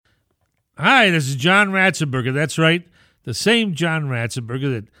Hi, this is John Ratzenberger. That's right, the same John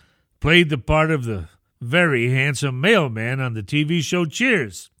Ratzenberger that played the part of the very handsome mailman on the TV show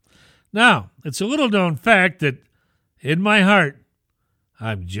Cheers. Now, it's a little-known fact that, in my heart,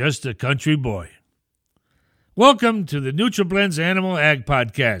 I'm just a country boy. Welcome to the NutriBlends Animal Ag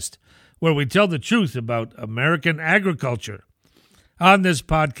Podcast, where we tell the truth about American agriculture. On this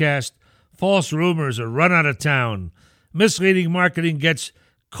podcast, false rumors are run out of town, misleading marketing gets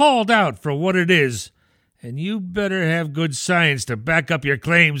called out for what it is, and you better have good science to back up your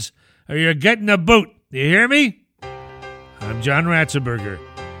claims or you're getting a boot. You hear me? I'm John Ratzenberger,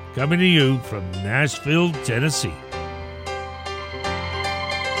 coming to you from Nashville, Tennessee.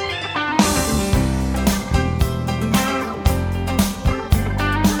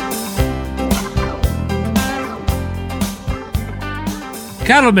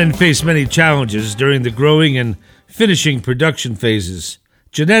 Cattlemen face many challenges during the growing and finishing production phases.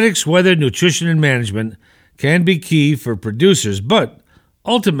 Genetics, weather, nutrition, and management can be key for producers, but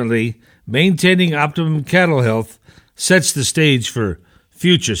ultimately, maintaining optimum cattle health sets the stage for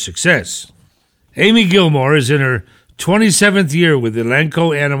future success. Amy Gilmore is in her 27th year with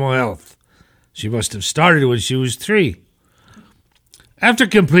Elanco Animal Health. She must have started when she was 3. After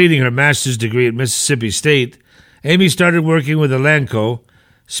completing her master's degree at Mississippi State, Amy started working with Elanco,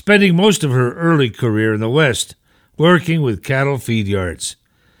 spending most of her early career in the West, working with cattle feed yards.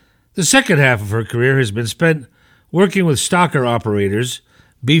 The second half of her career has been spent working with stocker operators,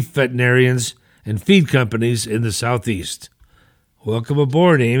 beef veterinarians, and feed companies in the Southeast. Welcome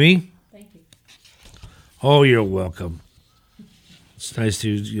aboard, Amy. Thank you. Oh, you're welcome. It's nice to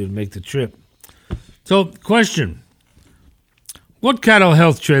you make the trip. So, question. What cattle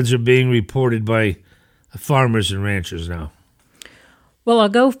health trends are being reported by farmers and ranchers now? Well, I'll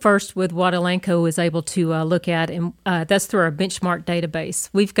go first with what Elanco is able to look at, and that's through our benchmark database.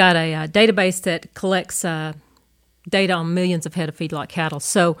 We've got a database that collects data on millions of head of feedlot cattle.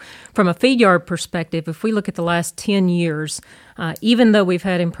 So from a feed yard perspective, if we look at the last 10 years, even though we've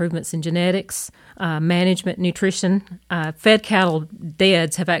had improvements in genetics, management, nutrition, fed cattle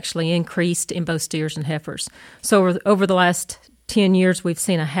deads have actually increased in both steers and heifers. So over the last 10 years, we've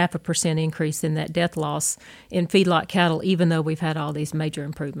seen a 0.5% increase in that death loss in feedlot cattle, even though we've had all these major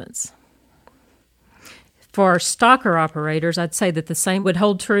improvements. For our stocker operators, I'd say that the same would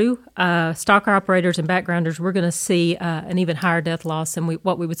hold true. Stocker operators and backgrounders, we're going to see an even higher death loss than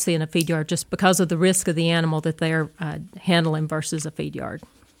what we would see in a feed yard just because of the risk of the animal that they're handling versus a feed yard.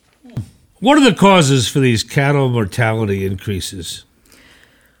 What are the causes for these cattle mortality increases?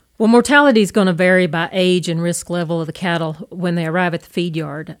 Well, mortality is going to vary by age and risk level of the cattle when they arrive at the feed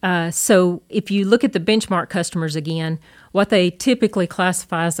yard. So if you look at the benchmark customers again, what they typically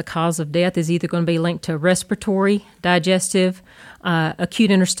classify as the cause of death is either going to be linked to respiratory, digestive, acute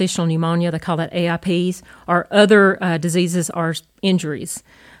interstitial pneumonia, they call that AIPs, or other diseases or injuries.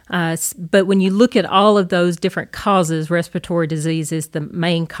 But when you look at all of those different causes, respiratory disease is the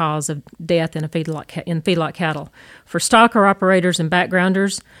main cause of death in feedlot cattle. For stocker operators and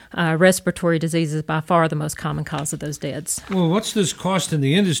backgrounders, respiratory disease is by far the most common cause of those deaths. Well, what's this cost in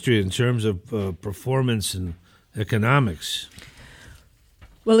the industry in terms of performance and economics?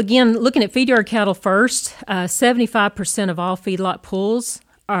 Well, again, looking at feed yard cattle first, 75% of all feedlot pulls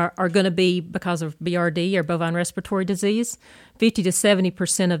are going to be because of BRD or bovine respiratory disease. 50 to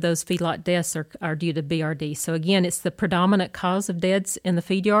 70% of those feedlot deaths are due to BRD. So again, it's the predominant cause of deaths in the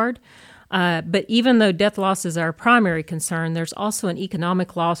feed yard. But even though death loss is our primary concern, there's also an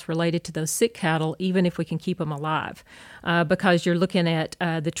economic loss related to those sick cattle, even if we can keep them alive, because you're looking at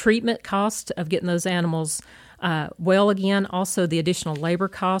the treatment cost of getting those animals well again, also the additional labor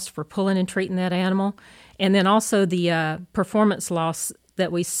cost for pulling and treating that animal, and then also the performance loss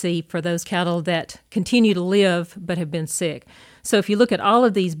that we see for those cattle that continue to live but have been sick. So if you look at all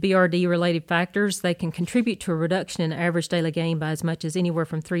of these BRD-related factors, they can contribute to a reduction in average daily gain by as much as anywhere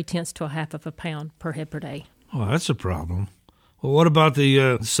from 0.3 to 0.5 pound per head per day. Oh, that's a problem. Well, what about the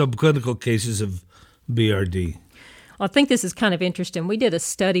subclinical cases of BRD? Well, I think this is kind of interesting. We did a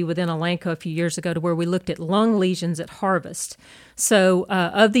study within Elanco a few years ago to where we looked at lung lesions at harvest. So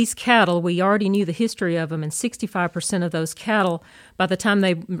of these cattle, we already knew the history of them, and 65% of those cattle, by the time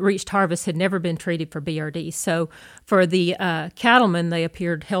they reached harvest, had never been treated for BRD. So for the cattlemen, they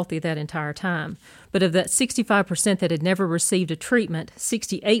appeared healthy that entire time. But of that 65% that had never received a treatment,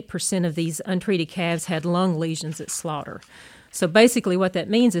 68% of these untreated calves had lung lesions at slaughter. So basically what that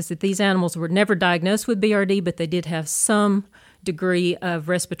means is that these animals were never diagnosed with BRD, but they did have some degree of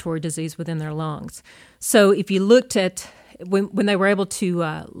respiratory disease within their lungs. So if you looked at when they were able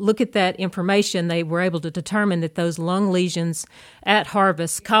to look at that information, they were able to determine that those lung lesions at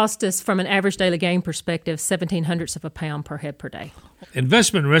harvest cost us, from an average daily gain perspective, 0.17 of a pound per head per day.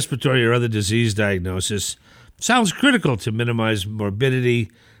 Investment in respiratory or other disease diagnosis sounds critical to minimize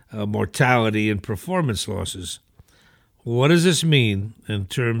morbidity, mortality, and performance losses. What does this mean in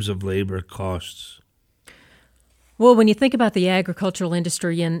terms of labor costs? Well, when you think about the agricultural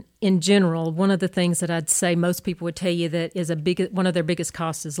industry in general, one of the things that I'd say most people would tell you that is one of their biggest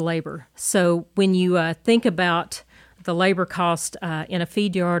costs is labor. So when you think about the labor cost in a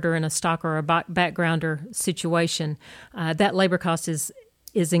feed yard or in a stock or a backgrounder situation, that labor cost is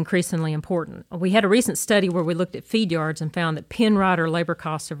increasingly important. We had a recent study where we looked at feed yards and found that pen rider labor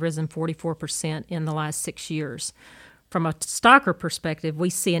costs have risen 44% in the last 6 years. From a stocker perspective, we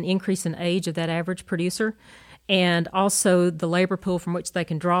see an increase in age of that average producer, and also the labor pool from which they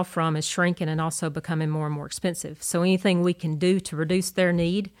can draw from is shrinking and also becoming more and more expensive. So anything we can do to reduce their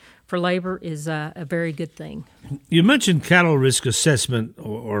need for labor is a very good thing. You mentioned cattle risk assessment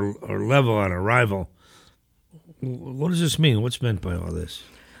or level on arrival. What does this mean? What's meant by all this?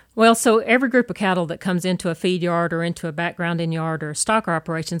 Well, so every group of cattle that comes into a feed yard or into a backgrounding yard or a stocker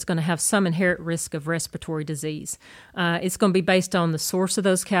operation is going to have some inherent risk of respiratory disease. It's going to be based on the source of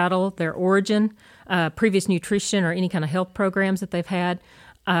those cattle, their origin, previous nutrition or any kind of health programs that they've had,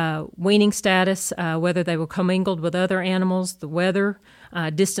 weaning status, whether they were commingled with other animals, the weather,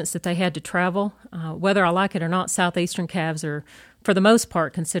 distance that they had to travel. Whether I like it or not, southeastern calves are, for the most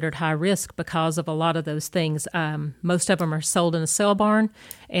part, considered high risk because of a lot of those things. Most of them are sold in a sale barn,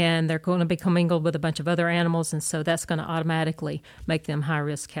 and they're going to be commingled with a bunch of other animals, and so that's going to automatically make them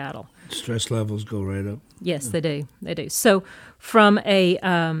high-risk cattle. Stress levels go right up. Yes, they do. They do. So from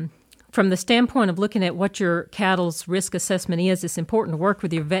the standpoint of looking at what your cattle's risk assessment is, it's important to work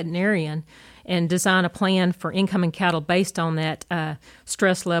with your veterinarian and design a plan for incoming cattle based on that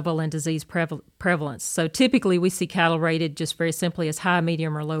stress level and disease prevalence. So typically we see cattle rated just very simply as high,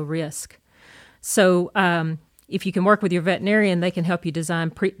 medium, or low risk. So if you can work with your veterinarian, they can help you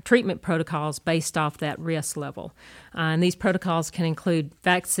design treatment protocols based off that risk level. And these protocols can include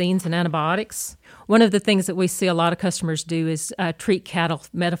vaccines and antibiotics. One of the things that we see a lot of customers do is treat cattle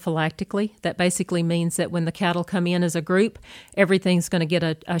metaphylactically. That basically means that when the cattle come in as a group, everything's going to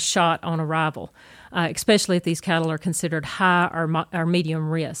get a shot on arrival, especially if these cattle are considered high or medium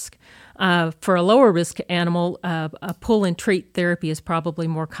risk. For a lower risk animal, a pull and treat therapy is probably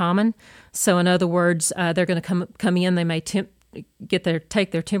more common. So in other words, they're going to come in, they may take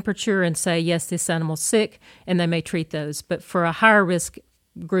their temperature and say, yes, this animal's sick, and they may treat those. But for a higher risk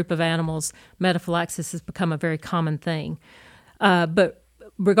group of animals, metaphylaxis has become a very common thing. But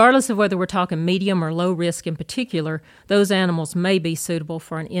regardless of whether we're talking medium or low risk in particular, those animals may be suitable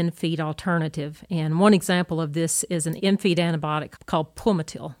for an in-feed alternative. And one example of this is an in-feed antibiotic called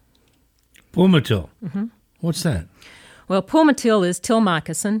Pulmotil. Pulmotil. Mm-hmm. What's that? Well, Pulmotil is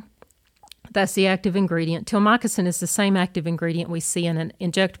tilmycin. That's the active ingredient. Tilmycin is the same active ingredient we see in an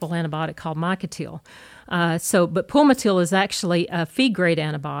injectable antibiotic called Micotil. But Pulmotil is actually a feed-grade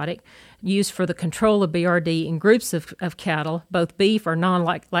antibiotic used for the control of BRD in groups of cattle, both beef or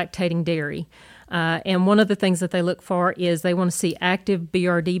non-lactating dairy. And one of the things that they look for is they want to see active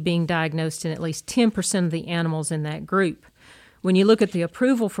BRD being diagnosed in at least 10% of the animals in that group. When you look at the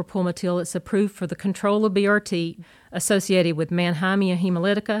approval for Pulmotil, it's approved for the control of BRD associated with Mannheimia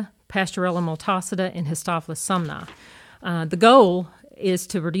hemolytica, Pasteurella multocida, and Histophilus sumni. The goal is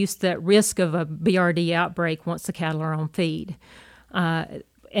to reduce that risk of a BRD outbreak once the cattle are on feed. And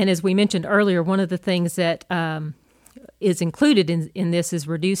as we mentioned earlier, one of the things that is included in this is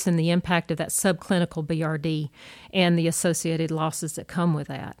reducing the impact of that subclinical BRD and the associated losses that come with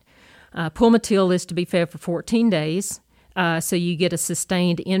that. Pulmotil is to be fed for 14 days. So you get a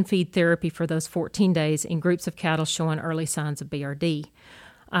sustained in-feed therapy for those 14 days in groups of cattle showing early signs of BRD.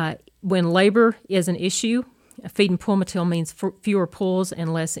 When labor is an issue, feeding Pulmotil means fewer pulls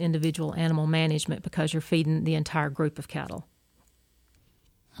and less individual animal management because you're feeding the entire group of cattle.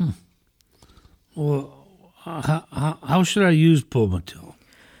 Well, how should I use Pulmotil?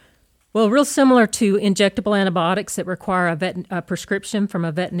 Well, real similar to injectable antibiotics that require a prescription from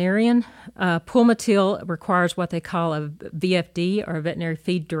a veterinarian, Pulmotil requires what they call a VFD, or a veterinary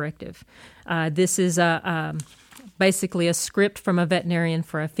feed directive. This is basically a script from a veterinarian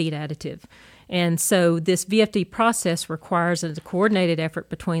for a feed additive. And so this VFD process requires a coordinated effort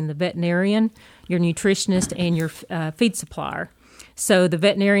between the veterinarian, your nutritionist, and your feed supplier. So the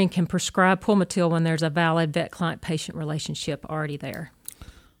veterinarian can prescribe Pulmotil when there's a valid vet-client-patient relationship already there.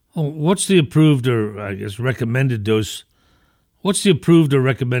 Oh, what's the approved or, I guess, recommended dose? What's the approved or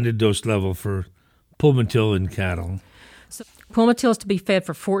recommended dose level for Pulmotil in cattle? Pulmotil is to be fed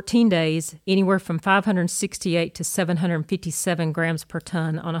for 14 days, anywhere from 568 to 757 grams per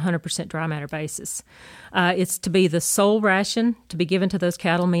ton on a 100% dry matter basis. It's to be the sole ration to be given to those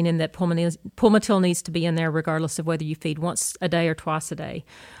cattle, meaning that Pulmotil needs to be in there regardless of whether you feed once a day or twice a day.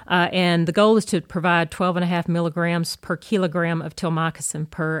 And the goal is to provide 12.5 milligrams per kilogram of tilmycin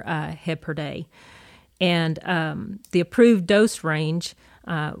per head per day. And the approved dose range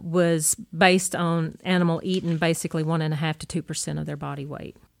was based on animal eating basically 1.5% to 2% of their body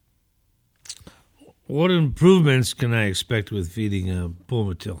weight. What improvements can I expect with feeding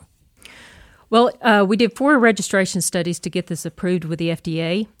Pulmotil? Well, we did 4 registration studies to get this approved with the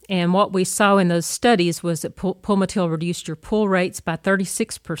FDA, and what we saw in those studies was that Pulmotil reduced your pull rates by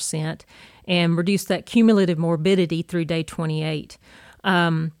 36% and reduced that cumulative morbidity through day 28.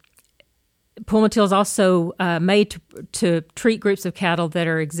 Pulmotil is also made to treat groups of cattle that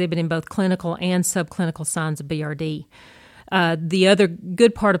are exhibiting both clinical and subclinical signs of BRD. The other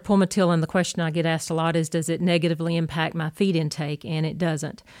good part of Pulmotil, and the question I get asked a lot, is does it negatively impact my feed intake? And it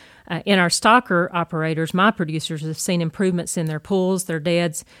doesn't. In our stocker operators, my producers have seen improvements in their pulls, their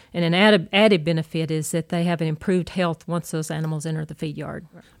deads, and an added benefit is that they have an improved health once those animals enter the feed yard.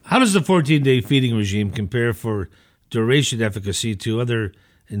 How does the 14-day feeding regime compare for duration efficacy to other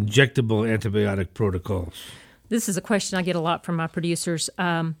injectable antibiotic protocols? This is a question I get a lot from my producers.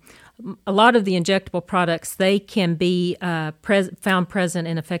 A lot of the injectable products, they can be found present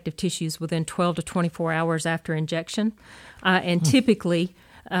in affected tissues within 12 to 24 hours after injection. And typically,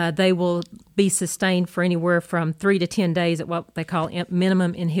 they will be sustained for anywhere from 3 to 10 days at what they call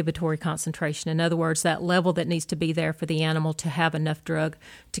minimum inhibitory concentration. In other words, that level that needs to be there for the animal to have enough drug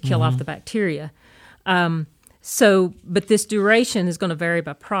to kill off the bacteria. But this duration is going to vary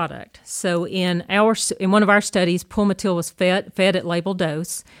by product. So in one of our studies, Pulmotil was fed at label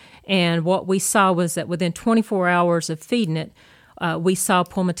dose, and what we saw was that within 24 hours of feeding it, we saw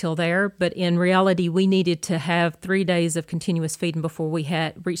Pulmotil there, but in reality, we needed to have 3 days of continuous feeding before we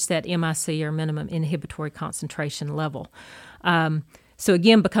had reached that MIC, or minimum inhibitory concentration level. So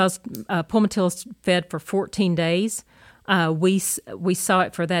again, because Pulmotil is fed for 14 days, we saw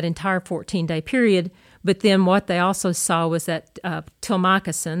it for that entire 14-day period. But then what they also saw was that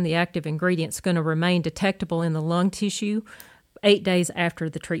tilmycin, the active ingredient, is going to remain detectable in the lung tissue 8 days after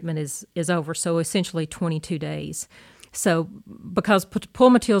the treatment is over, so essentially 22 days. So because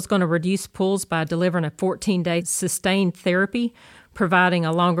Pulmotil is going to reduce pulls by delivering a 14-day sustained therapy, providing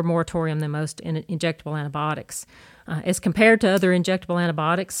a longer moratorium than most injectable antibiotics. As compared to other injectable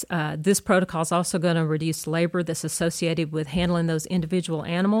antibiotics, this protocol is also going to reduce labor that's associated with handling those individual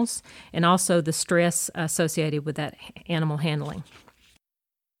animals and also the stress associated with that animal handling.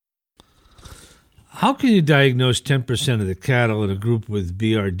 How can you diagnose 10% of the cattle in a group with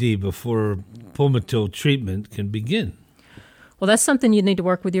BRD before Pulmotil treatment can begin? Well, that's something you need to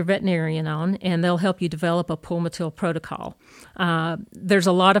work with your veterinarian on, and they'll help you develop a Pulmotil protocol. There's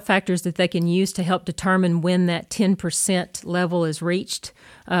a lot of factors that they can use to help determine when that 10% level is reached.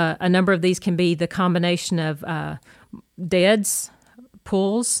 A number of these can be the combination of deads,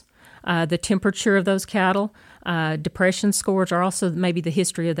 pulls, the temperature of those cattle, depression scores, or also maybe the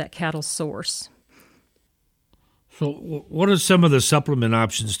history of that cattle's source. So what are some of the supplement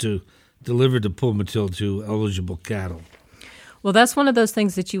options to deliver the Pulmotil to eligible cattle? Well, that's one of those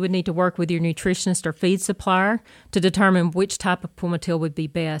things that you would need to work with your nutritionist or feed supplier to determine which type of Pulmotil would be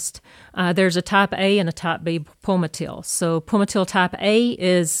best. There's a type A and a type B Pulmotil. So Pulmotil type A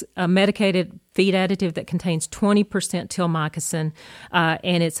is a medicated feed additive that contains 20% tilmycin,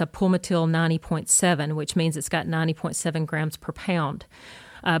 and it's a Pulmotil 90.7, which means it's got 90.7 grams per pound.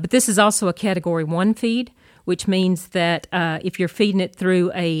 But this is also a Category 1 feed, which means that if you're feeding it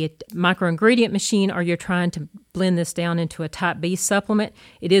through a microingredient machine or you're trying to blend this down into a type B supplement,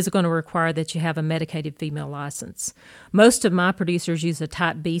 it is going to require that you have a medicated female license. Most of my producers use a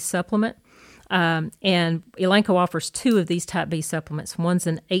type B supplement, and Elanco offers 2 of these type B supplements. One's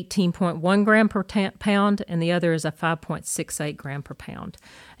an 18.1 gram per pound, and the other is a 5.68 gram per pound.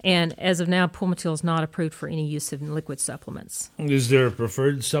 And as of now, Pulmotil is not approved for any use in liquid supplements. Is there a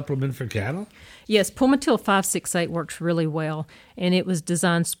preferred supplement for cattle? Yes, Pulmotil 568 works really well, and it was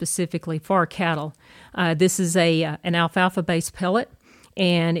designed specifically for cattle. This is an alfalfa-based pellet,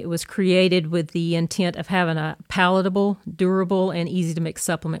 and it was created with the intent of having a palatable, durable, and easy-to-mix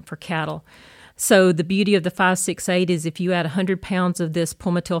supplement for cattle. So the beauty of the 568 is if you add 100 pounds of this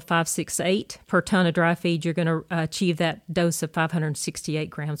Pulmotil 568 per ton of dry feed, you're going to achieve that dose of 568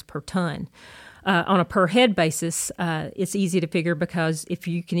 grams per ton. On a per head basis, it's easy to figure because if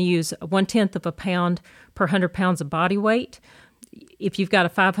you can use 1/10 of a pound per 100 pounds of body weight, if you've got a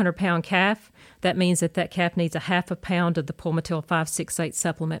 500-pound calf, that means that calf needs a half a pound of the Pulmotil 568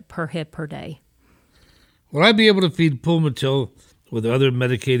 supplement per head per day. Will I be able to feed Pulmotil with other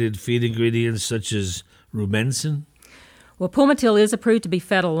medicated feed ingredients such as Rumensin? Well, Pulmotil is approved to be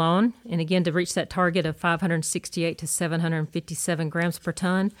fed alone, and again, to reach that target of 568 to 757 grams per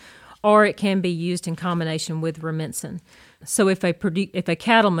ton, or it can be used in combination with Rumensin. So if a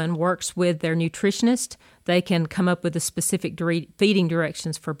cattleman works with their nutritionist, they can come up with the specific feeding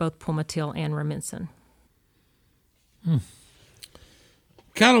directions for both Pulmotil and Rumensin.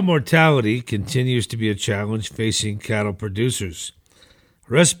 Cattle mortality continues to be a challenge facing cattle producers.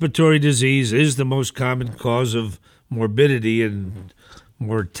 Respiratory disease is the most common cause of morbidity and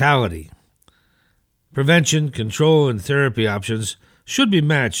mortality. Prevention, control, and therapy options should be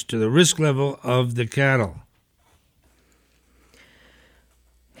matched to the risk level of the cattle.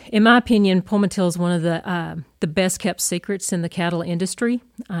 In my opinion, Pulmotil is one of the best-kept secrets in the cattle industry,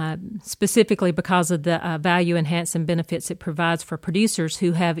 specifically because of the value-enhancing benefits it provides for producers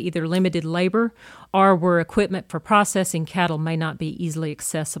who have either limited labor or where equipment for processing cattle may not be easily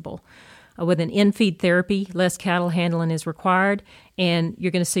accessible. With an in-feed therapy, less cattle handling is required, and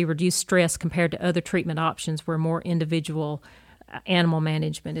you're going to see reduced stress compared to other treatment options where more individual animal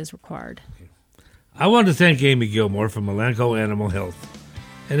management is required. I want to thank Amy Gilmore from Elanco Animal Health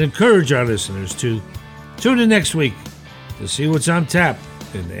and encourage our listeners to tune in next week to see what's on tap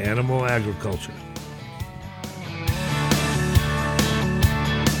in animal agriculture.